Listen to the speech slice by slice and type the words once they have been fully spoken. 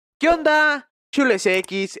¿Qué onda? Chule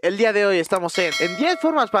CX, el día de hoy estamos en 10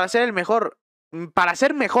 formas para ser el mejor. Para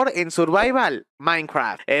ser mejor en Survival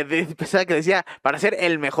Minecraft. Pensaba que decía para ser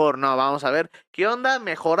el mejor. No, vamos a ver qué onda,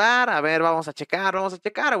 mejorar. A ver, vamos a checar,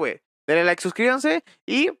 güey. Denle like, suscríbanse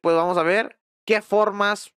y pues vamos a ver qué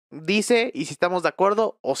formas dice y si estamos de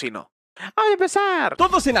acuerdo o si no. ¡Vamos a empezar!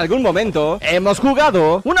 Todos en algún momento hemos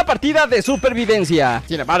jugado una partida de supervivencia.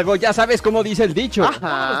 Sin embargo, ya sabes cómo dice el dicho. Ajá.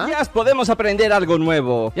 Todos los días podemos aprender algo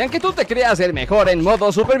nuevo. Y aunque tú te creas el mejor en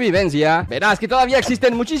modo supervivencia, verás que todavía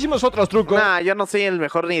existen muchísimos otros trucos. Nah, yo no soy el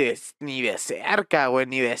mejor ni de cerca, güey.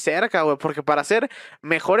 Ni de cerca, güey. Porque para ser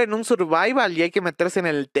mejor en un survival ya hay que meterse en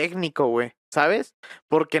el técnico, güey. ¿Sabes?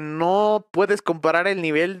 Porque no puedes comparar el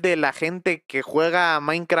nivel de la gente que juega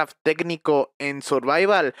Minecraft técnico en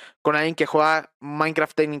survival con alguien que juega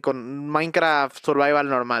Minecraft técnico, Minecraft survival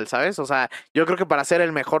normal, ¿sabes? O sea, yo creo que para ser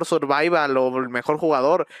el mejor survival o el mejor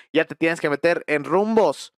jugador ya te tienes que meter en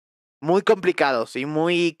rumbos muy complicados y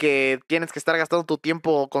muy que tienes que estar gastando tu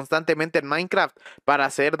tiempo constantemente en Minecraft para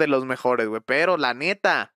ser de los mejores, güey. Pero la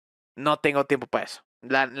neta, no tengo tiempo para eso.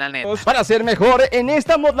 La neta. Para ser mejor en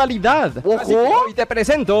esta modalidad. ¡Ojo! Así que hoy te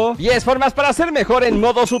presento 10 formas para ser mejor en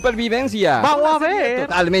modo supervivencia. ¡Vamos a Una serie ver!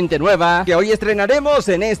 totalmente nueva que hoy estrenaremos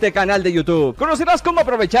en este canal de YouTube. Conocerás cómo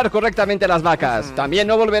aprovechar correctamente las vacas. También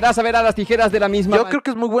no volverás a ver a las tijeras de la misma Yo creo que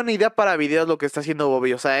es muy buena idea para videos lo que está haciendo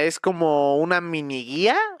Bobby. O sea, es como una mini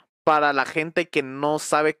guía para la gente que no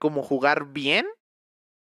sabe cómo jugar bien.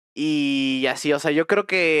 Y así, o sea, yo creo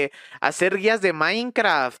que hacer guías de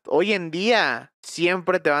Minecraft hoy en día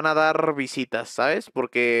siempre te van a dar visitas, ¿sabes?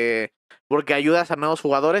 Porque ayudas a nuevos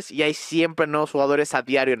jugadores y hay siempre nuevos jugadores a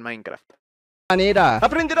diario en Minecraft. manera.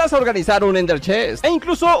 Aprenderás a organizar un Ender Chest e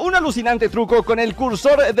incluso un alucinante truco con el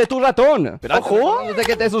cursor de tu ratón. Pero antes de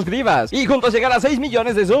que te suscribas y juntos llegar a 6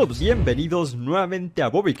 millones de subs. Bienvenidos nuevamente a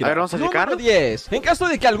Bobicraft. A ver, vamos a checar. Número 10. En caso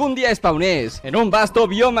de que algún día spawnes en un vasto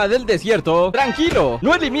bioma del desierto, tranquilo,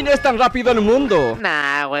 no elimines tan rápido el mundo.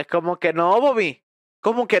 Nah, güey, ¿cómo que no, Bobby?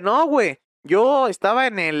 ¿Cómo que no, güey? Yo estaba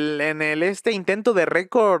en el intento de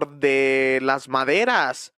récord de las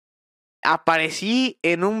maderas. Aparecí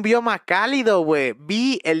en un bioma cálido, güey.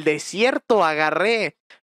 Vi el desierto, agarré.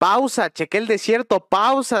 Pausa, chequé el desierto,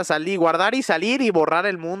 pausa, salí, guardar y salir y borrar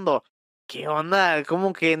el mundo. ¿Qué onda?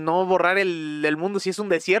 ¿Cómo que no borrar el mundo si es un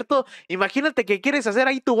desierto? Imagínate que quieres hacer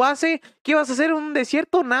ahí tu base. ¿Qué vas a hacer en un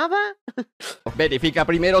desierto? ¿Nada? Verifica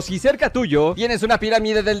primero si cerca tuyo tienes una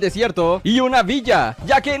pirámide del desierto y una villa,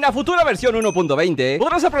 ya que en la futura versión 1.20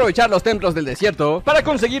 podrás aprovechar los templos del desierto para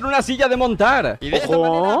conseguir una silla de montar y de esta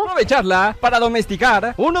manera aprovecharla para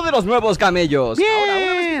domesticar uno de los nuevos camellos. ¡Bien! Ahora,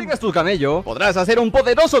 una vez que tengas tu camello, podrás hacer un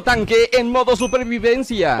poderoso tanque en modo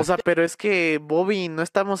supervivencia. O sea, pero es que, Bobby, no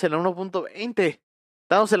estamos en la 1.20.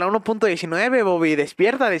 Estamos en la 1.19, Bobby.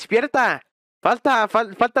 Despierta, despierta.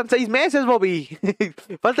 Faltan 6 meses, Bobby.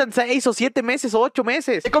 Faltan 6 o 7 meses o 8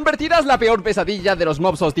 meses. Te convertirás la peor pesadilla de los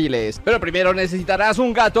mobs hostiles. Pero primero necesitarás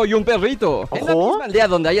un gato y un perrito. En la misma aldea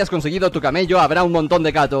donde hayas conseguido tu camello habrá un montón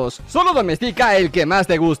de gatos. Solo domestica el que más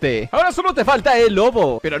te guste. Ahora solo te falta el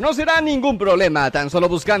lobo. Pero no será ningún problema. Tan solo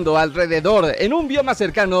buscando alrededor en un bioma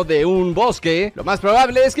cercano de un bosque, lo más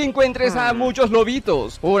probable es que encuentres a muchos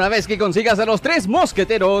lobitos. Una vez que consigas a los 3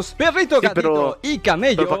 mosqueteros, perrito, gatito y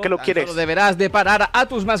camello, ¿pero para qué lo quieres? Solo deberás de parar a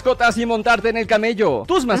tus mascotas y montarte en el camello.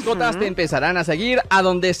 Tus mascotas te empezarán a seguir a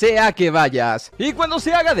donde sea que vayas. Y cuando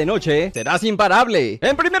se haga de noche, serás imparable.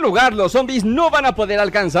 En primer lugar, los zombies no van a poder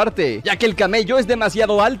alcanzarte, ya que el camello es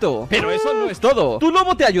demasiado alto. Pero eso no es todo. Tu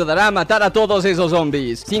lobo te ayudará a matar a todos esos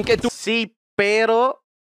zombies, sin que tú... Sí, pero...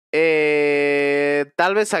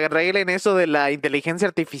 tal vez arreglen eso de la inteligencia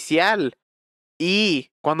artificial. Y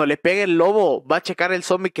cuando le pegue el lobo, va a checar el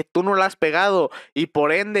zombie que tú no le has pegado. Y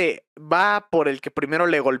por ende, va por el que primero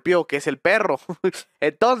le golpeó, que es el perro.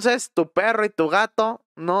 Entonces, tu perro y tu gato...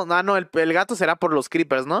 No, el gato será por los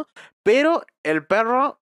creepers, ¿no? Pero el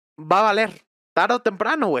perro va a valer. Tarde o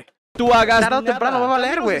temprano, güey. Tú hagas tarde o temprano va a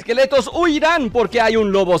valer, güey. Los esqueletos huirán porque hay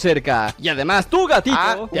un lobo cerca. Y además tu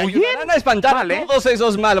gatito te ayudarán a espantar a todos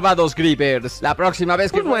esos malvados creepers. La próxima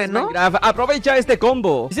vez que juegues Minecraft, aprovecha este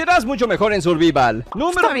combo y serás mucho mejor en survival.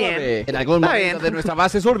 Número 9. En algún momento de nuestra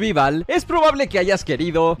base survival, es probable que hayas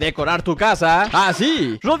querido decorar tu casa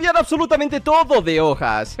así, rodear absolutamente todo de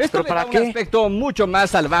hojas. Esto le da un aspecto mucho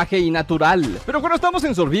más salvaje y natural. Pero cuando estamos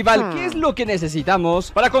en survival, ¿qué es lo que necesitamos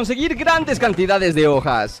para conseguir grandes cantidades de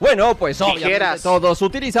hojas? Bueno, pues obviamente todos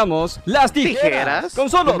utilizamos las tijeras.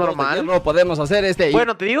 Con solo normal no podemos hacer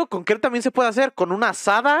Bueno, te digo, con qué también se puede hacer. Con una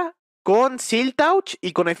asada, con Siltouch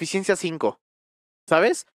y con eficiencia 5.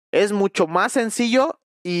 ¿Sabes? Es mucho más sencillo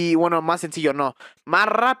y, bueno, más sencillo no. Más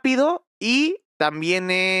rápido y también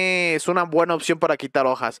es una buena opción para quitar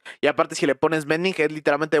hojas. Y aparte si le pones mending es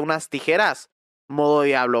literalmente unas tijeras. Modo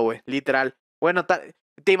diablo, güey, literal. Bueno,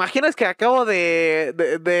 ¿te imaginas que acabo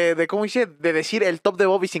 ¿cómo dice? De decir el top de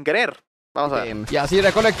Bobby sin querer? Vamos a ver. Y así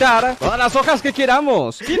recolectar todas las hojas que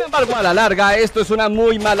queramos. Sin embargo, a la larga, esto es una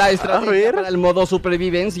muy mala estrategia para el modo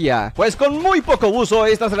supervivencia, pues con muy poco uso,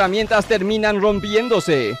 estas herramientas terminan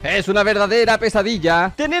rompiéndose. Es una verdadera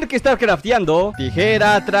pesadilla tener que estar crafteando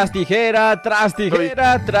tijera tras tijera, tras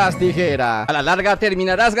tijera, tras tijera. A la larga,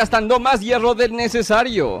 terminarás gastando más hierro del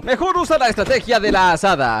necesario. Mejor usa la estrategia de la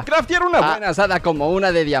asada. Craftear una buena asada como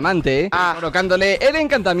una de diamante, colocándole el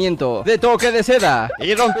encantamiento de toque de seda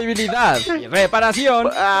y rompibilidad y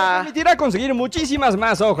reparación, permitirá conseguir muchísimas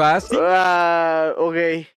más hojas. Ok.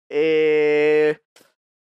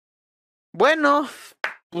 Bueno,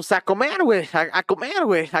 pues a comer, güey. A comer,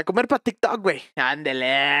 güey. A comer para TikTok, güey.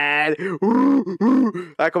 Ándele.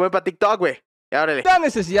 A comer para TikTok, güey. La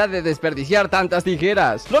necesidad de desperdiciar tantas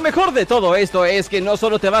tijeras. Lo mejor de todo esto es que no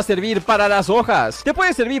solo te va a servir para las hojas, te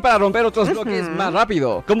puede servir para romper otros bloques más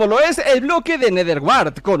rápido, como lo es el bloque de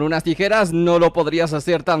Netherwart. Con unas tijeras no lo podrías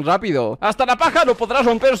hacer tan rápido. Hasta la paja lo podrás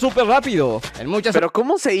romper súper rápido. Pero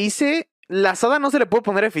 ¿cómo se dice? La asada no se le puede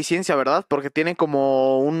poner eficiencia, ¿verdad? Porque tiene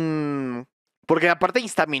como un... Porque aparte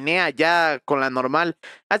instaminea ya con la normal.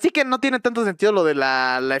 Así que no tiene tanto sentido lo de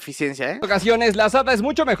la eficiencia, ¿eh? En ocasiones la asada es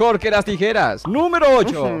mucho mejor que las tijeras. Número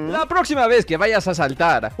 8. La próxima vez que vayas a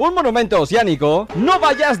saltar un monumento oceánico, no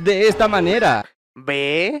vayas de esta manera.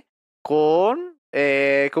 Ve con...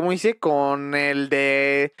 ¿cómo dice? Con el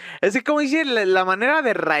de... Es que, ¿cómo dice? La manera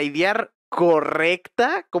de raidear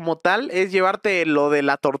correcta como tal es llevarte lo de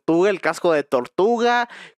la tortuga, el casco de tortuga,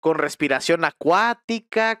 con respiración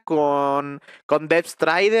acuática, con Depth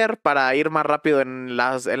Strider para ir más rápido en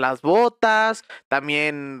las botas,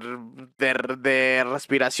 también de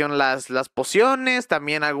respiración las pociones,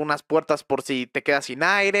 también algunas puertas por si te quedas sin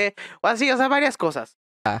aire, o así, o sea, varias cosas.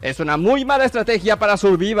 Es una muy mala estrategia para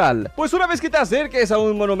survival, pues una vez que te acerques a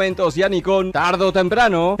un monumento oceánico, tarde o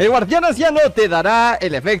temprano, el guardián anciano te dará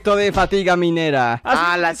el efecto de fatiga minera.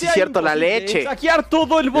 Sí, cierto, la leche. Saquear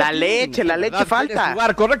todo el botín. La leche falta.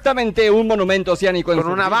 Jugar correctamente un monumento oceánico con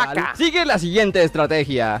una vaca. Sigue la siguiente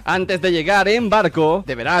estrategia. Antes de llegar en barco,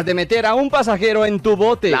 deberás de meter a un pasajero en tu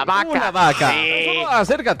bote. La vaca. Una vaca. Sí. Solo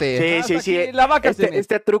acércate. Sí. La vaca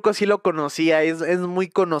este truco sí lo conocía, es muy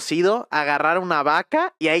conocido. Agarrar una vaca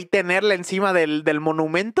y ahí tenerla encima del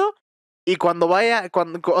monumento. Y cuando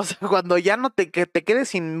cuando ya no te quedes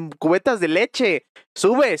sin cubetas de leche,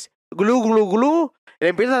 subes, glu, glu, glu, le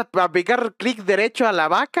empiezas a picar clic derecho a la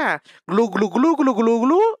vaca, glu, glu, glu, glu, glu,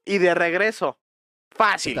 glu, y de regreso.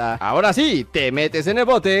 Fácil. Ahora sí, te metes en el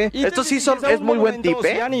bote y esto sí es muy buen tip,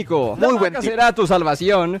 ¿eh? Muy buen tip. Será tu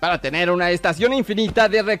salvación para tener una estación infinita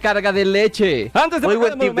de recarga de leche. Antes de muy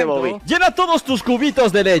buen tip de Bobby. Llena todos tus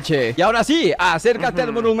cubitos de leche. Y ahora sí, acércate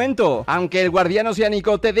al monumento. Aunque el guardián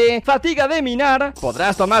oceánico te dé fatiga de minar,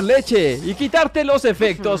 podrás tomar leche y quitarte los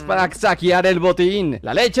efectos para saquear el botín.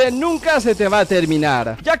 La leche nunca se te va a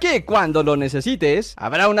terminar, ya que cuando lo necesites,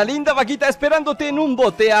 habrá una linda vaquita esperándote en un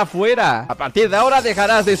bote afuera. A partir de ahora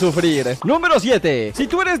dejarás de sufrir. Número 7. Si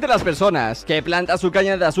tú eres de las personas que planta su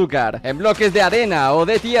caña de azúcar en bloques de arena o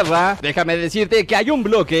de tierra, déjame decirte que hay un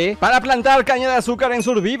bloque para plantar caña de azúcar en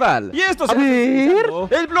survival. Y esto se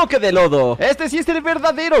el bloque de lodo. Este sí es el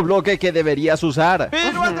verdadero bloque que deberías usar.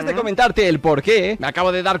 Pero antes de comentarte el por qué, me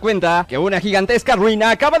acabo de dar cuenta que una gigantesca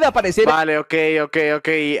ruina acaba de aparecer. Vale, ok.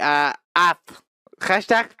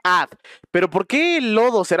 Hashtag ad. ¿Pero por qué el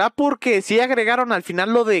lodo? ¿Será porque sí agregaron al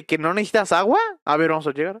final lo de que no necesitas agua? A ver, vamos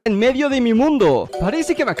a llegar. En medio de mi mundo.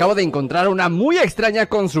 Parece que me acabo de encontrar una muy extraña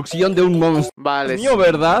construcción de un monstruo. Vale. Mío,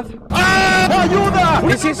 ¿verdad? ¡Ah! ¡Ayuda!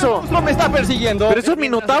 ¿Qué es eso? No me está persiguiendo. Pero es un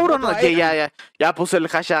minotauro, ¿no? Ya puse el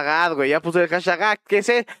hashtag ad, güey. Ya puse el hashtag ad. ¿Qué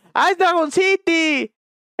es? ¡Ah, es Dragon City!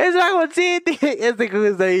 ¡Es Dragon City! Este juego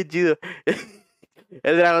está bien chido.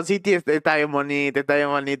 El Dragon City está bien bonito,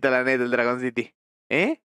 la neta, el Dragon City.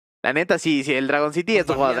 ¿Eh? La neta, sí, el Dragon City es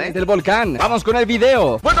tu juego, ¿eh? Del volcán. Vamos con el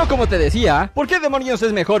video. Bueno, como te decía, ¿por qué demonios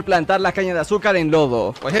es mejor plantar la caña de azúcar en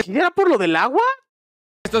lodo? Pues ¿era por lo del agua?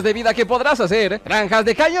 Esto es debido a que podrás hacer granjas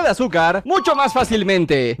de caña de azúcar mucho más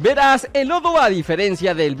fácilmente. Verás, el lodo, a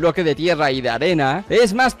diferencia del bloque de tierra y de arena,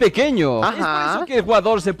 es más pequeño. Ajá. Es por eso que el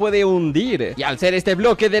jugador se puede hundir. Y al ser este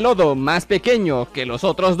bloque de lodo más pequeño que los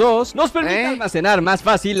otros dos, nos permite almacenar más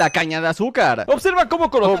fácil la caña de azúcar. Observa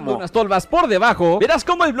cómo colocando unas tolvas por debajo, verás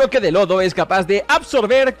cómo el bloque de lodo es capaz de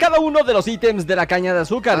absorber cada uno de los ítems de la caña de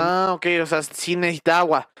azúcar. Ah, ok, o sea, sí necesita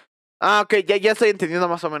agua. Ah, ok, ya estoy entendiendo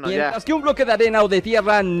más o menos, Mientras que un bloque de arena o de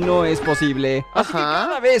tierra no es posible. Así que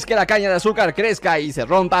cada vez que la caña de azúcar crezca y se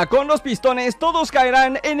rompa con los pistones, todos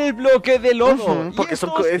caerán en el bloque de lodo. Porque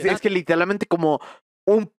es que literalmente como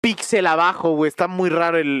un píxel abajo, güey. Está muy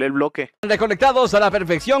raro el bloque. Recolectados a la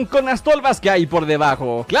perfección con las tolvas que hay por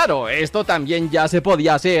debajo. Claro, esto también ya se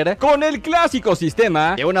podía hacer con el clásico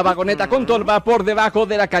sistema de una vagoneta con tolva por debajo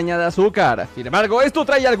de la caña de azúcar. Sin embargo, esto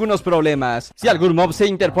trae algunos problemas. Si algún mob se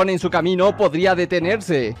interpone en su camino, podría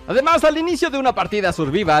detenerse. Además, al inicio de una partida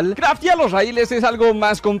survival, craftear los raíles es algo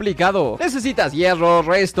más complicado. Necesitas hierro,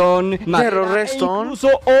 redstone, madera e incluso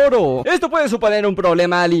oro. Esto puede suponer un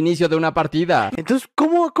problema al inicio de una partida. Entonces,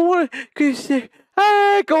 ¿cómo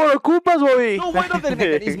lo ocupas, Bobby? Lo bueno del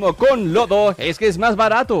mecanismo con lodo es que es más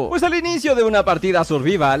barato. Pues al inicio de una partida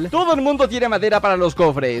survival, todo el mundo tiene madera para los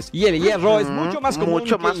cofres. Y el hierro es mucho más común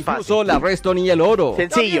que incluso la redstone y el oro.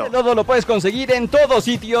 Sencillo. El lodo lo puedes conseguir en todos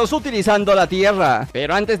sitios utilizando la tierra.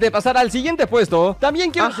 Pero antes de pasar al siguiente puesto,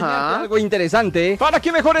 también quiero enseñarte algo interesante para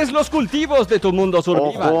que mejores los cultivos de tu mundo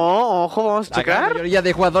survival. Ojo, vamos a checar. La mayoría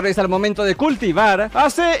de jugadores al momento de cultivar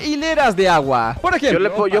hace hileras de agua. Por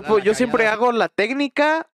ejemplo, yo siempre hago la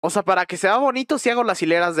técnica, o sea, para que sea bonito sí hago las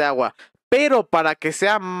hileras de agua, pero para que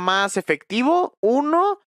sea más efectivo,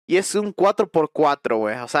 y es un 4x4,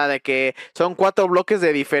 güey, o sea, de que son 4 bloques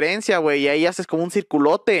de diferencia, güey, y ahí haces como un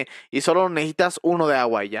circulote y solo necesitas uno de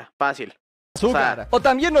agua y ya, fácil. Azúcar. O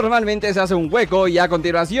también normalmente se hace un hueco y a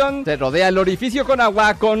continuación se rodea el orificio con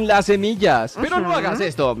agua con las semillas. Pero no hagas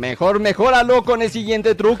esto, mejor mejóralo con el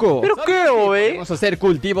siguiente truco. ¿Pero qué, güey? Vamos a hacer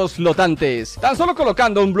cultivos flotantes. Tan solo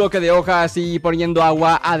colocando un bloque de hojas y poniendo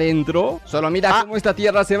agua adentro. Solo mira cómo esta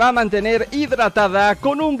tierra se va a mantener hidratada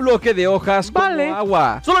con un bloque de hojas como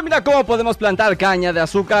agua. Solo mira cómo podemos plantar caña de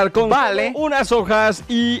azúcar con unas hojas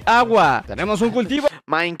y agua. Tenemos un cultivo.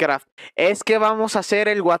 Minecraft. Es que vamos a hacer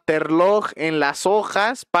el waterlog en las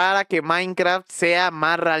hojas para que Minecraft sea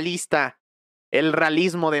más realista. El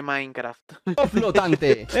realismo de Minecraft.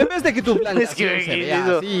 Flotante. En vez de que tu plantación se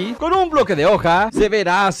vea así, con un bloque de hoja se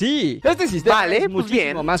verá así. Este sistema es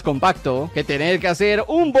muchísimo más compacto que tener que hacer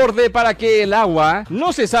un borde para que el agua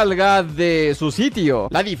no se salga de su sitio.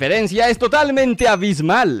 La diferencia es totalmente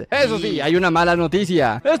abismal. Eso sí, hay una mala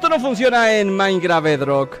noticia. Esto no funciona en Minecraft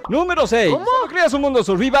Bedrock. Número 6. ¿Cómo? Cuando creas un mundo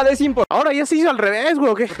survival es importante. Ahora ya se hizo al revés,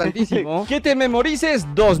 güey. ¿Qué? Importantísimo que te memorices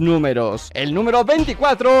dos números. El número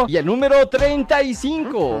 24 y el número 35.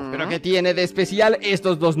 ¿Pero qué tiene de especial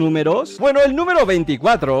estos dos números? Bueno, el número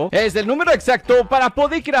 24 es el número exacto para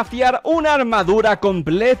poder craftear una armadura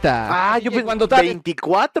completa. Ah, yo pensé cuando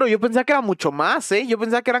 24, yo pensaba que era mucho más, ¿eh? Yo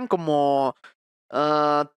pensaba que eran como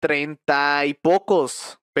 30 y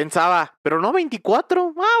pocos. Pensaba, pero no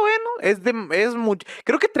 24. Bueno, es mucho.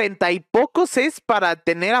 Creo que 30 y pocos es para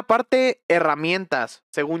tener aparte herramientas,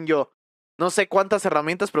 según yo. No sé cuántas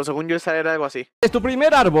herramientas, pero según yo esa era algo así. Es tu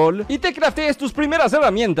primer árbol y te craftees tus primeras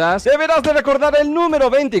herramientas. Deberás de recordar el número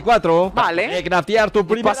 24. Vale. De craftear tu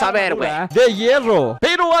primera armadura de hierro.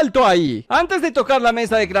 Pero alto ahí. Antes de tocar la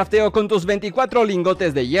mesa de crafteo con tus 24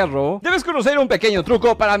 lingotes de hierro, debes conocer un pequeño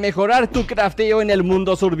truco para mejorar tu crafteo en el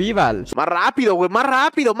mundo survival. Más rápido, güey, más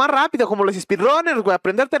rápido. Como los speedrunners, güey.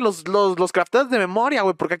 Aprenderte los crafteos de memoria,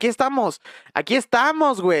 güey. Porque aquí estamos,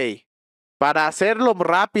 güey. Para hacerlo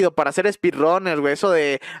rápido, para hacer speedrunners, güey. Eso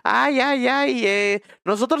de,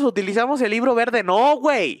 nosotros utilizamos el libro verde. No,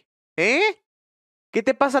 güey. ¿Qué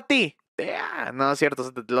te pasa a ti? No, es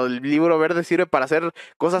cierto, el libro verde sirve para hacer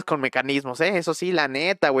cosas con mecanismos, eso sí, la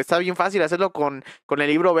neta, güey, está bien fácil hacerlo con el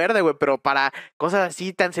libro verde, güey, pero para cosas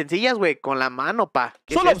así tan sencillas, güey, con la mano,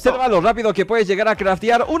 Solo observa lo rápido que puedes llegar a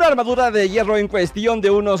craftear una armadura de hierro en cuestión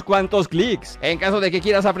de unos cuantos clics. En caso de que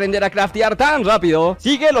quieras aprender a craftear tan rápido,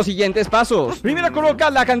 sigue los siguientes pasos. Primero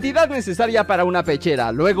coloca la cantidad necesaria para una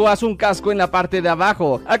pechera, luego haz un casco en la parte de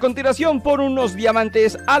abajo, a continuación pon unos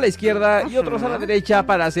diamantes a la izquierda y otros a la derecha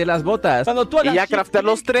para hacer las botas. Y ya craftear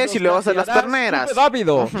los tres y luego hacer las terneras.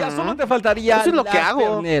 Rápido. Ya solo te faltaría eso es lo que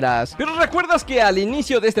hago. Terneras. Pero recuerdas que al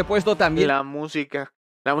inicio de este puesto también la música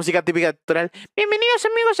típica de tutorial. Bienvenidos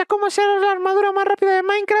amigos a cómo hacer la armadura más rápida de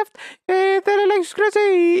Minecraft. Dale like,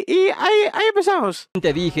 suscríbete y ahí empezamos.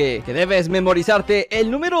 Te dije que debes memorizarte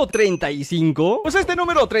el número 35. Pues este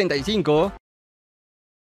número 35.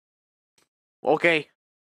 Ok.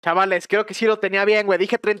 Chavales, creo que sí lo tenía bien, güey.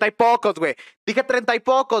 Dije 30 y pocos, güey.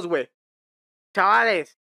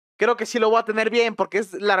 Chavales, creo que sí lo voy a tener bien porque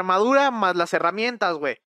es la armadura más las herramientas,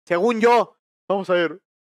 güey. Según yo. Vamos a ver.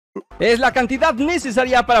 Es la cantidad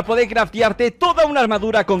necesaria para poder craftearte toda una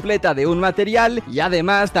armadura completa de un material y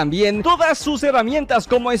además también todas sus herramientas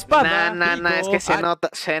como espada. Es que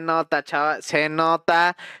se nota, chaval, se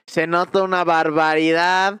nota una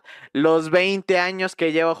barbaridad los 20 años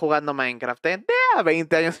que llevo jugando Minecraft,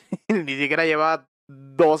 20 años, ni siquiera llevaba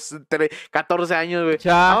 14 años, güey.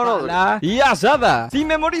 Chápala y asada. Si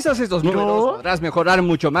memorizas estos números, podrás mejorar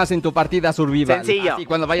mucho más en tu partida survival. Sencillo. Y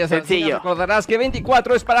cuando vayas a cine, recordarás que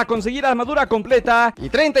 24 es para conseguir armadura completa y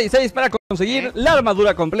 36 para conseguir la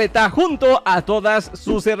armadura completa junto a todas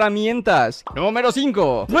sus herramientas. Número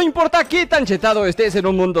 5. No importa qué tan chetado estés en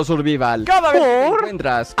un mundo survival, cada vez que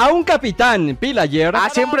encuentras a un capitán pillager,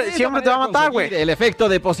 siempre te va a matar, güey. El efecto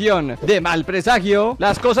de poción de mal presagio,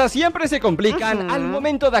 las cosas siempre se complican al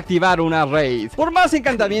momento de activar una raid. Por más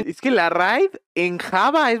encantamiento. Es que la raid en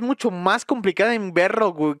Java es mucho más complicada en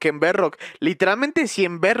Bedrock, güey, que en Bedrock. Literalmente, si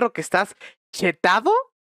en Bedrock estás chetado,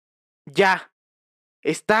 ya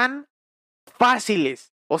están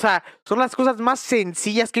fáciles. O sea, son las cosas más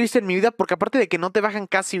sencillas que he visto en mi vida, porque aparte de que no te bajan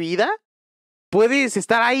casi vida, puedes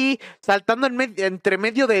estar ahí saltando entre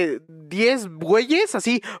medio de 10 güeyes,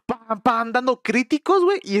 así, dando críticos,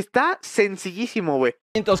 güey, y está sencillísimo, güey.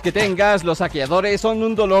 Que tengas, los saqueadores son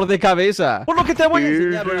un dolor de cabeza, por lo que te voy a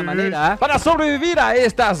enseñar una manera para sobrevivir a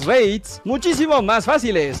estas raids muchísimo más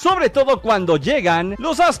fáciles, sobre todo cuando llegan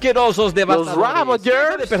los asquerosos devastadores.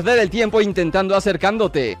 Deja de perder el tiempo intentando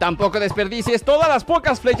acercándote, tampoco desperdicies todas las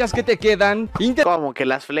pocas flechas que te quedan. Como que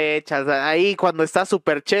las flechas, ahí cuando estás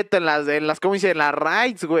súper cheto en las, ¿cómo dice? En las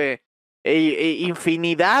raids, güey.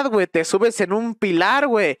 Infinidad, güey, te subes en un pilar,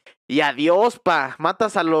 güey, y adiós,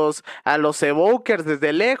 matas a los evokers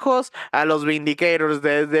desde lejos, a los vindicators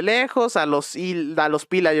desde lejos, a los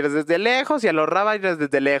pillagers desde lejos y a los ravagers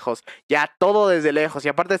desde lejos, ya todo desde lejos, y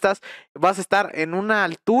aparte vas a estar en una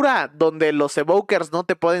altura donde los evokers no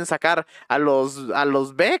te pueden sacar a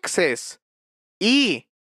los vexes y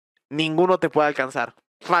ninguno te puede alcanzar.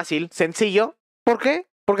 Fácil, sencillo, ¿por qué?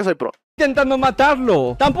 Porque soy pro. Intentando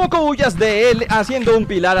matarlo. Tampoco huyas de él haciendo un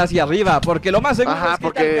pilar hacia arriba, porque lo más seguro es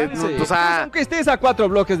que te alcance. Pues, aunque estés a 4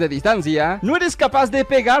 bloques de distancia, no eres capaz de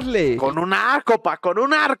pegarle. Con un arco, con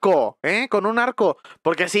un arco, con un arco.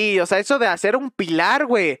 Porque sí, o sea, eso de hacer un pilar,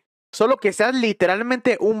 güey, solo que seas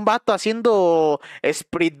literalmente un vato haciendo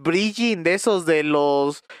sprint bridging de esos de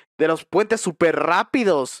los puentes súper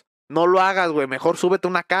rápidos. No lo hagas, güey, mejor súbete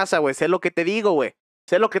a una casa, güey, sé lo que te digo, güey.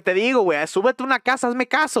 Súbete a una casa, hazme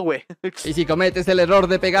caso, güey. Y si cometes el error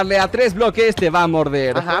de pegarle a 3 bloques, te va a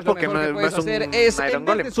morder. Ajá, porque lo que puedes hacer es, en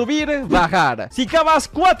vez de subir, bajar. Si cavas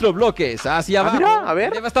 4 bloques hacia abajo, a ver.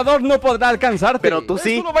 El devastador no podrá alcanzarte. Pero tú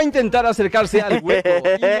sí. Solo va a intentar acercarse al hueco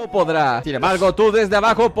y no podrá. Sin embargo, tú desde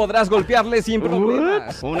abajo podrás golpearle sin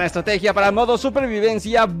problemas. Una estrategia para modo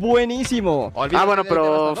supervivencia buenísimo. Bueno, pero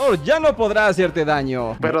el devastador ya no podrá hacerte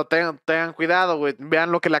daño. Pero tengan cuidado, güey.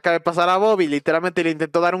 Vean lo que le acaba de pasar a Bobby. Literalmente le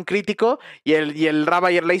intentó dar un crítico y el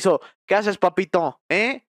Ravager le hizo, ¿qué haces, papito?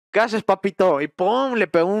 ¿Qué haces, papito? Y ¡pum! Le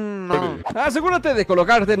pegó un... No. Asegúrate de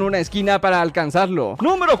colocarte en una esquina para alcanzarlo.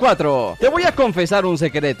 Número 4. Te voy a confesar un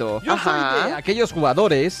secreto. Yo soy de aquellos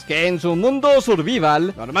jugadores que en su mundo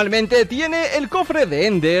survival normalmente tiene el cofre de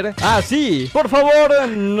Ender así. Por favor,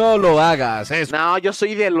 no lo hagas. No, yo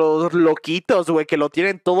soy de los loquitos, güey, que lo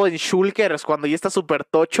tienen todo en shulkers cuando ya está súper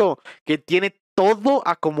tocho, que tiene todo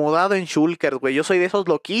acomodado en shulkers, güey. Yo soy de esos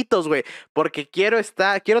loquitos, güey, porque quiero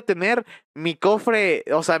tener mi cofre,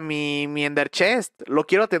 o sea, mi Ender Chest, lo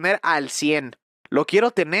quiero tener al 100. Lo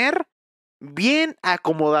quiero tener bien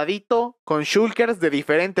acomodadito con shulkers de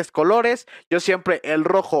diferentes colores. Yo siempre el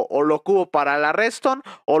rojo o lo ocupo para la redstone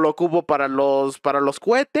o lo ocupo para los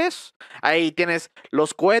cohetes. Ahí tienes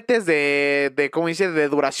los cohetes de ¿cómo dice? De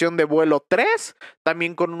duración de vuelo 3.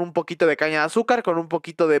 También con un poquito de caña de azúcar, con un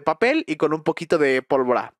poquito de papel y con un poquito de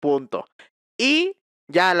pólvora. Punto. Y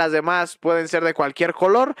ya las demás pueden ser de cualquier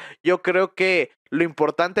color. Yo creo que lo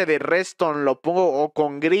importante de redstone lo pongo o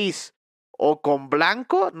con gris o con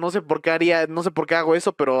blanco, no sé por qué hago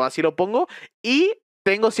eso, pero así lo pongo. Y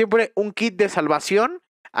tengo siempre un kit de salvación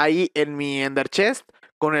ahí en mi Ender Chest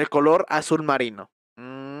con el color azul marino.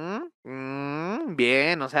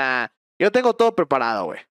 Bien, o sea, yo tengo todo preparado,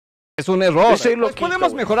 güey. Es un error. Pues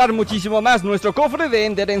podemos mejorar muchísimo más nuestro cofre de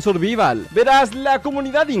Ender en Survival. Verás, la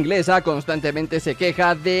comunidad inglesa constantemente se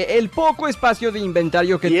queja de el poco espacio de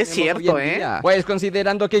inventario que tenemos cierto, hoy en día. Pues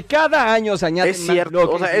considerando que cada año se añaden más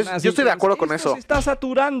bloques, o sea, yo estoy de acuerdo con eso. Se está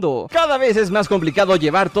saturando. Cada vez es más complicado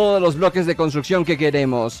llevar todos los bloques de construcción que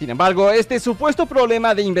queremos. Sin embargo, este supuesto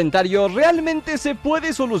problema de inventario realmente se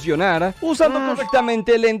puede solucionar usando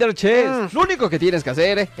correctamente el Ender Chest. Lo único que tienes que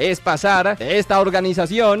hacer es pasar de esta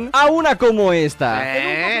organización a una como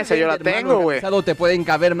esta. Esa yo la tengo, güey. Te pueden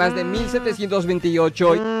caber más de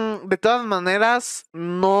 1728. De todas maneras,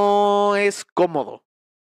 no es cómodo.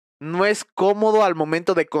 No es cómodo al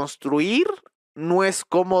momento de construir, no es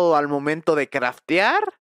cómodo al momento de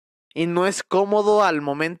craftear y no es cómodo al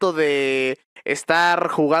momento de estar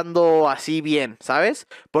jugando así bien, ¿sabes?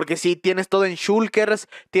 Porque sí, tienes todo en shulkers,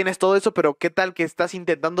 tienes todo eso, pero ¿qué tal que estás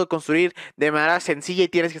intentando construir de manera sencilla y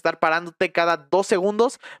tienes que estar parándote cada 2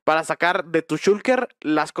 segundos para sacar de tu shulker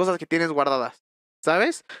las cosas que tienes guardadas?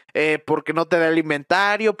 ¿Sabes? Porque no te da el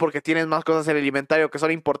inventario, porque tienes más cosas en el inventario que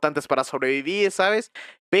son importantes para sobrevivir, ¿sabes?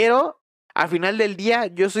 Pero al final del día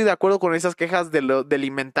yo estoy de acuerdo con esas quejas del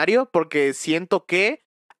inventario, porque siento que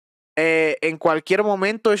en cualquier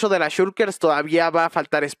momento eso de las shulkers todavía va a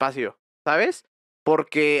faltar espacio, ¿sabes?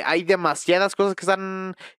 Porque hay demasiadas cosas que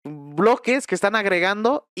están, bloques que están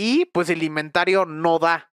agregando y pues el inventario no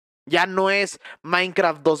da. Ya no es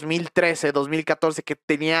Minecraft 2013, 2014 que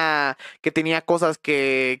tenía cosas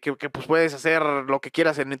que pues puedes hacer lo que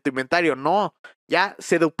quieras en tu inventario. No, ya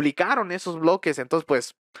se duplicaron esos bloques, entonces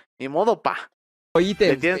pues ni modo, pa.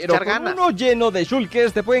 Ítems, pero con uno lleno de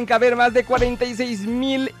shulkers te pueden caber más de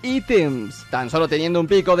 46,000 ítems. Tan solo teniendo un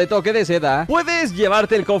pico de toque de seda, puedes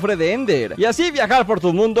llevarte el cofre de Ender y así viajar por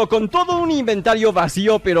tu mundo con todo un inventario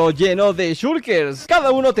vacío pero lleno de shulkers.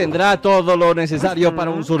 Cada uno tendrá todo lo necesario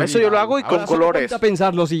para un survival. Eso yo lo hago y con colores. A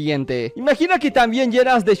pensar lo siguiente: imagina que también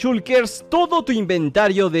llenas de shulkers todo tu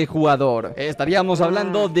inventario de jugador. Estaríamos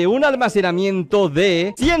hablando de un almacenamiento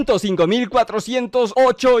de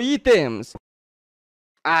 105,408 ítems.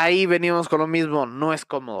 Ahí venimos con lo mismo, no es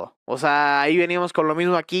cómodo. O sea, ahí venimos con lo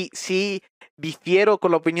mismo. Aquí sí difiero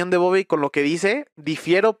con la opinión de Bobby, con lo que dice.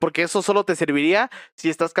 Difiero porque eso solo te serviría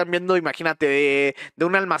si estás cambiando, imagínate, de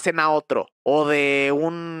un almacén a otro. O de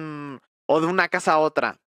una casa a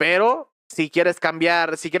otra. Pero si quieres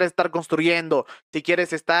cambiar, si quieres estar construyendo, si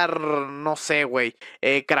quieres estar, no sé, güey,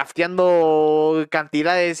 crafteando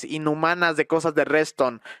cantidades inhumanas de cosas de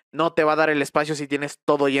redstone, no te va a dar el espacio si tienes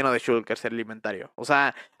todo lleno de shulkers en el inventario. O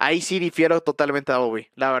sea, ahí sí difiero totalmente a Bobby,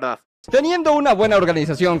 la verdad. Teniendo una buena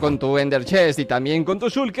organización con tu Ender Chest y también con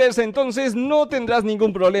tus shulkers, entonces no tendrás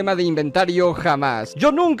ningún problema de inventario jamás.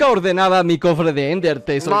 Yo nunca ordenaba mi cofre de Ender,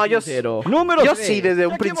 te soy sincero. Yo sí, desde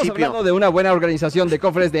un principio. Hemos hablado de una buena organización de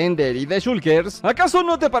cofres de Ender y de shulkers. ¿Acaso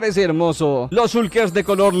no te parece hermoso los shulkers de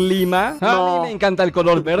color lima? No. A mí me encanta el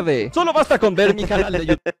color verde. Solo basta con ver mi canal de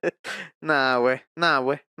YouTube. No, güey,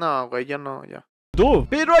 yo no.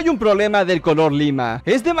 Pero hay un problema del color lima.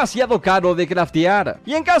 Es demasiado caro de craftear.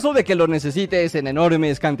 Y en caso de que lo necesites en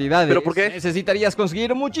enormes cantidades, ¿pero por qué? Necesitarías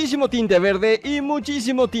conseguir muchísimo tinte verde y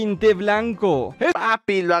muchísimo tinte blanco.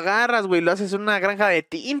 Papi, lo agarras, güey, lo haces en una granja de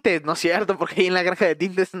tintes, ¿no es cierto? Porque ahí en la granja de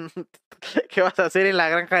tintes, ¿qué vas a hacer en la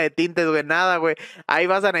granja de tintes, güey? Nada, güey. Ahí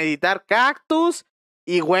vas a necesitar cactus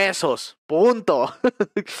y huesos, punto.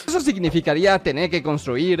 Eso significaría tener que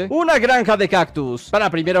construir una granja de cactus para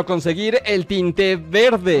primero conseguir el tinte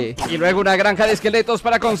verde y luego una granja de esqueletos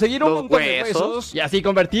para conseguir un montón de huesos y así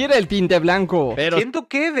convertir el tinte blanco. Pero siento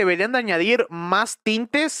que deberían de añadir más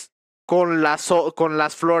tintes con las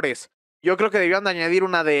flores. Yo creo que deberían de añadir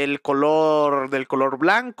una del color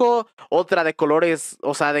blanco, otra de colores,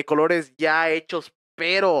 o sea, de colores ya hechos,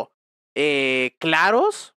 pero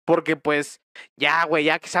claros, porque pues ya, güey,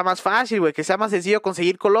 ya que sea más fácil, güey, que sea más sencillo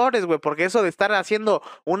conseguir colores, güey, porque eso de estar haciendo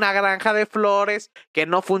una granja de flores que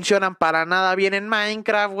no funcionan para nada bien en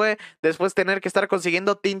Minecraft, güey, después tener que estar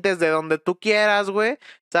consiguiendo tintes de donde tú quieras, güey,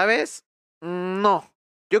 ¿sabes? No,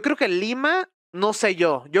 yo creo que Lima, no sé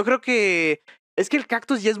yo creo que es que el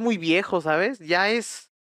cactus ya es muy viejo, ¿sabes? Ya es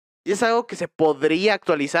algo que se podría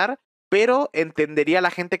actualizar, pero entendería a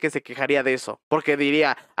la gente que se quejaría de eso, porque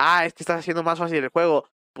diría, es que estás haciendo más fácil el juego.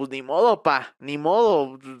 Pues ni modo, ni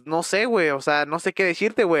modo, no sé, güey, o sea, no sé qué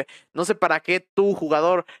decirte, güey, no sé para qué tú,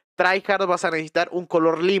 jugador tryhard, vas a necesitar un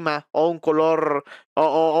color lima, o un color,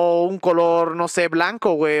 o un color, no sé,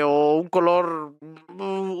 blanco, güey, o un color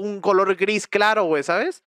gris claro, güey,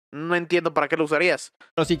 ¿sabes? No entiendo para qué lo usarías.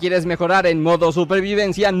 Pero si quieres mejorar en modo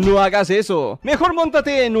supervivencia, no hagas eso. Mejor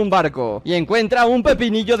móntate en un barco y encuentra un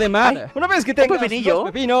pepinillo de mar. Una vez que tengas los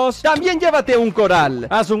pepinos, también llévate un coral.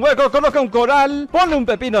 Haz un hueco, coloca un coral, ponle un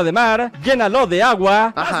pepino de mar, llénalo de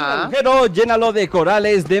agua, haz un agujero, llénalo de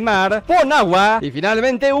corales de mar, pon agua y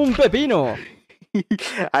finalmente un pepino.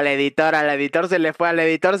 Al editor se le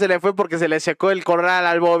fue porque se le secó el corral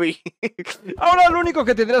al Bobby. Ahora lo único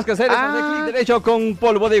que tendrás que hacer es hacer clic derecho con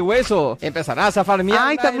polvo de hueso. Empezarás a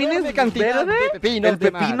farmear también es cantidad de pepinos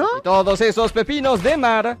de mar. Y todos esos pepinos de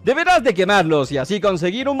mar deberás de quemarlos y así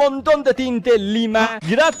conseguir un montón de tinte lima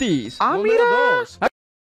gratis. Mira. 2.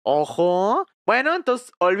 Ojo. Bueno,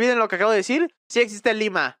 entonces olviden lo que acabo de decir. Sí existe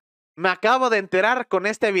Lima. Me acabo de enterar con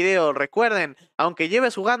este video. Recuerden, aunque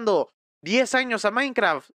lleves jugando 10 años a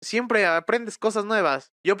Minecraft, siempre aprendes cosas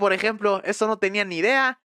nuevas. Yo, por ejemplo, eso no tenía ni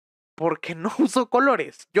idea. Porque no uso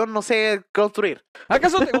colores. Yo no sé construir.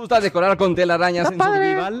 ¿Acaso te gusta decorar con telarañas en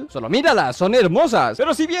survival? Solo míralas, son hermosas.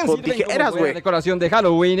 Pero si bien sirven como buena decoración de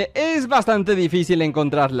Halloween, es bastante difícil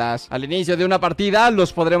encontrarlas. Al inicio de una partida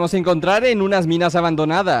los podremos encontrar en unas minas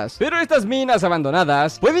abandonadas. Pero estas minas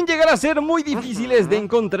abandonadas pueden llegar a ser muy difíciles de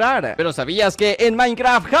encontrar. Pero ¿sabías que en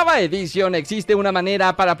Minecraft Java Edition existe una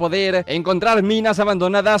manera para poder encontrar minas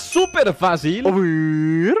abandonadas súper fácil? A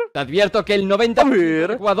ver. Te advierto que el 90%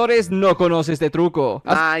 de jugadores no conoce este truco.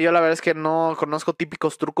 Yo la verdad es que no conozco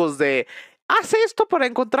típicos trucos de haz esto para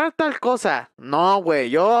encontrar tal cosa. No, güey,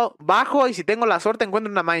 yo bajo y si tengo la suerte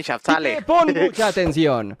encuentro una mineshaft, sale. Pon mucha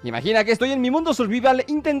atención. Imagina que estoy en mi mundo survival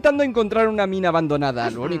intentando encontrar una mina abandonada.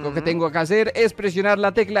 Lo único que tengo que hacer es presionar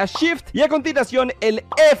la tecla Shift y a continuación el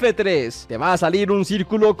F3. Te va a salir un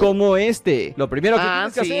círculo como este. Lo primero que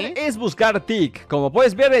tienes que hacer es buscar tick. Como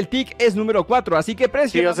puedes ver, el tick es número 4, así que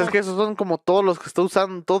presiona. Sí, o sea, es que esos son como todos los que está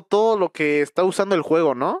usando, todo lo que está usando el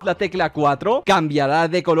juego, ¿no? La tecla 4 cambiará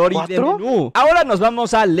de color y de menú. Ahora nos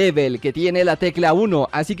vamos a Level, que tiene la tecla 1,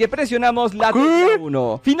 así que presionamos la tecla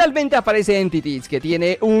 1. Finalmente aparece Entities, que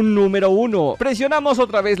tiene un número 1. Presionamos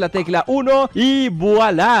otra vez la tecla 1 y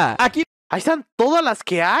 ¡voilá! Aquí ahí están todas las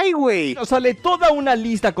que hay, güey. nos sale toda una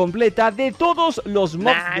lista completa de todos los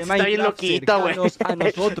mobs de Minecraft cercanos a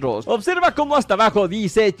nosotros. Observa cómo hasta abajo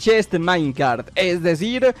dice Chest Minecart, es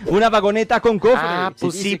decir, una vagoneta con cofre.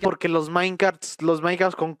 Pues sí, porque los Minecarts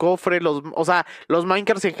con cofre, los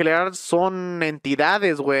Minecarts en general son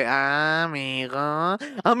entidades, güey. Amigo,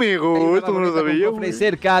 esto no lo sabía, güey.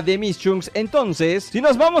 Cerca de mis chunks, entonces, si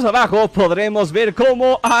nos vamos abajo, podremos ver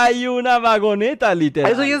cómo hay una vagoneta,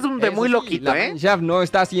 literal. Eso ya es de muy loquito, la mineshaft no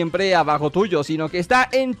está siempre abajo tuyo, sino que está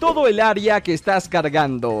en todo el área que estás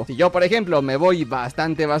cargando. Si yo, por ejemplo, me voy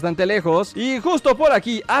bastante lejos y justo por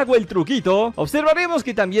aquí hago el truquito, observaremos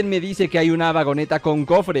que también me dice que hay una vagoneta con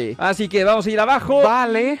cofre. Así que vamos a ir abajo.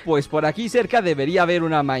 Vale. Pues por aquí cerca debería haber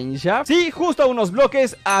una mineshaft. Sí, justo a unos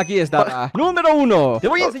bloques, aquí está. Número 1. Te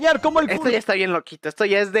voy a enseñar cómo Esto ya está bien loquito. Esto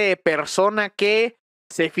ya es de persona que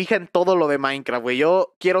se fija en todo lo de Minecraft, güey.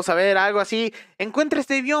 Yo quiero saber algo así. Encuentra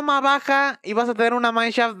este bioma, baja y vas a tener una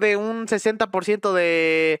mineshaft de un 60%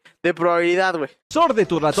 de probabilidad, güey. El sensor de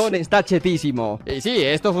tu ratón está chetísimo. Y sí,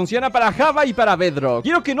 esto funciona para Java y para Bedrock.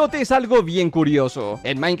 Quiero que notes algo bien curioso.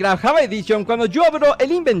 En Minecraft Java Edition, cuando yo abro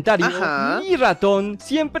el inventario, mi ratón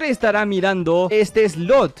siempre estará mirando este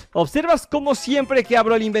slot. ¿Observas cómo siempre que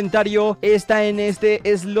abro el inventario está en este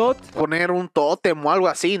slot? Poner un tótem o algo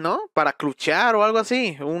así, ¿no? Para cluchear o algo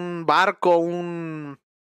así. Un barco,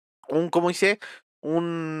 ¿cómo dice?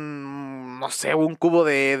 No sé, un cubo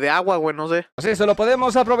de agua, güey, no sé. Pues eso lo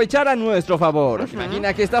podemos aprovechar a nuestro favor.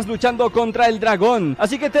 Imagina que estás luchando contra el dragón,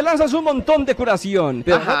 así que te lanzas un montón de curación,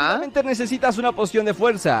 pero rápidamente necesitas una poción de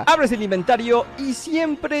fuerza. Abres el inventario y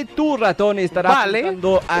siempre tu ratón estará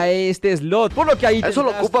apuntando a este slot, por lo que ahí eso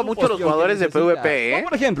lo ocupa mucho los jugadores de PvP, ¿eh?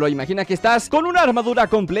 Por ejemplo, imagina que estás con una armadura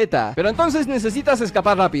completa, pero entonces necesitas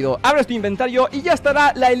escapar rápido. Abres tu inventario y ya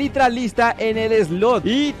estará la elitra lista en el slot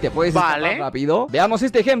y te puedes escapar rápido. Veamos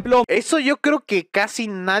este ejemplo. Eso yo creo que casi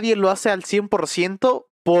nadie lo hace al 100%.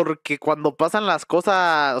 Porque cuando pasan las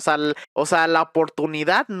cosas, o sea, la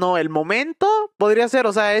oportunidad, no, el momento podría ser,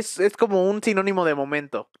 o sea, es como un sinónimo de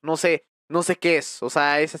momento. No sé qué es, o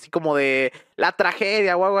sea, es así como de la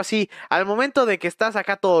tragedia o algo así. Al momento de que estás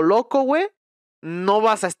acá todo loco, güey, no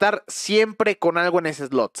vas a estar siempre con algo en ese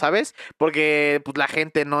slot, ¿sabes? Porque pues la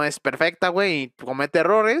gente no es perfecta, güey, y comete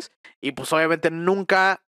errores y pues obviamente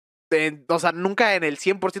nunca en el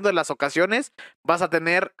 100% de las ocasiones vas a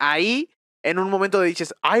tener ahí en un momento de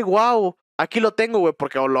dices, ay, wow, aquí lo tengo, güey,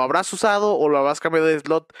 porque o lo habrás usado o lo habrás cambiado de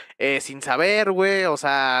slot sin saber, güey, o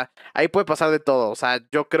sea, ahí puede pasar de todo, o sea,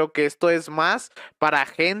 yo creo que esto es más para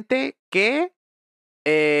gente que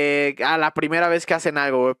a la primera vez que hacen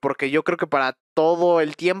algo, güey, porque yo creo que para todo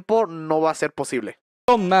el tiempo no va a ser posible.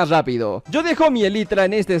 Más rápido. Yo dejo mi elitra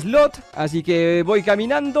en este slot, así que voy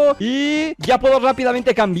caminando y ya puedo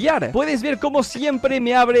rápidamente cambiar. Puedes ver cómo siempre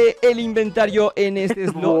me abre el inventario en este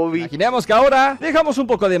slot. Imaginemos que ahora dejamos un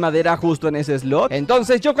poco de madera justo en ese slot.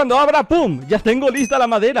 Entonces yo cuando abra, ¡pum! Ya tengo lista la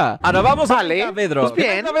madera. Ahora vamos a Bedrock. Pues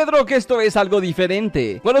bien. A Bedrock esto es algo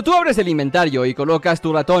diferente. Cuando tú abres el inventario y colocas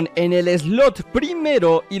tu ratón en el slot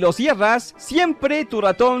primero y lo cierras, siempre tu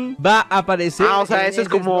ratón va a aparecer. O sea, eso es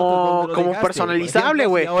como personalizable. personalizable,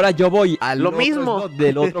 güey. Ahora yo voy al lo mismo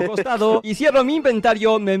del otro costado y cierro mi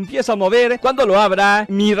inventario, me empiezo a mover. Cuando lo abra,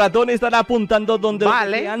 mi ratón estará apuntando donde lo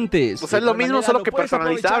dejé antes. O sea, es lo mismo, solo que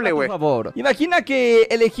personalizable, güey. Por favor. Imagina que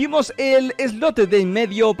elegimos el slot de en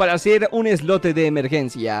medio para hacer un slot de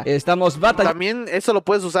emergencia. Estamos batallando. También eso lo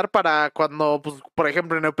puedes usar para cuando, pues, por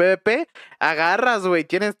ejemplo, en el PvP, agarras, güey,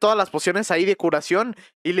 tienes todas las pociones ahí de curación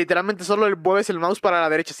y literalmente solo mueves el mouse para la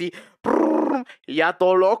derecha, así. Y ya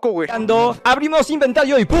todo loco, güey. Abrimos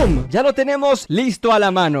inventario y ¡pum! Ya lo tenemos listo a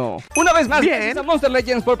la mano. Una vez más, gracias a Monster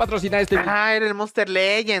Legends por patrocinar este video. Ah, era el Monster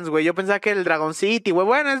Legends, güey. Yo pensaba que era el Dragon City, güey.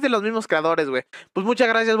 Bueno, es de los mismos creadores, güey. Pues muchas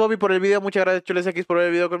gracias, Bobby, por el video. Muchas gracias, Chule CX, por ver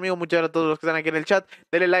el video conmigo. Muchas gracias a todos los que están aquí en el chat.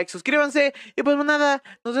 Denle like, suscríbanse. Y pues nada,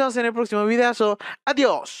 nos vemos en el próximo videazo.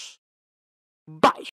 Adiós. Bye.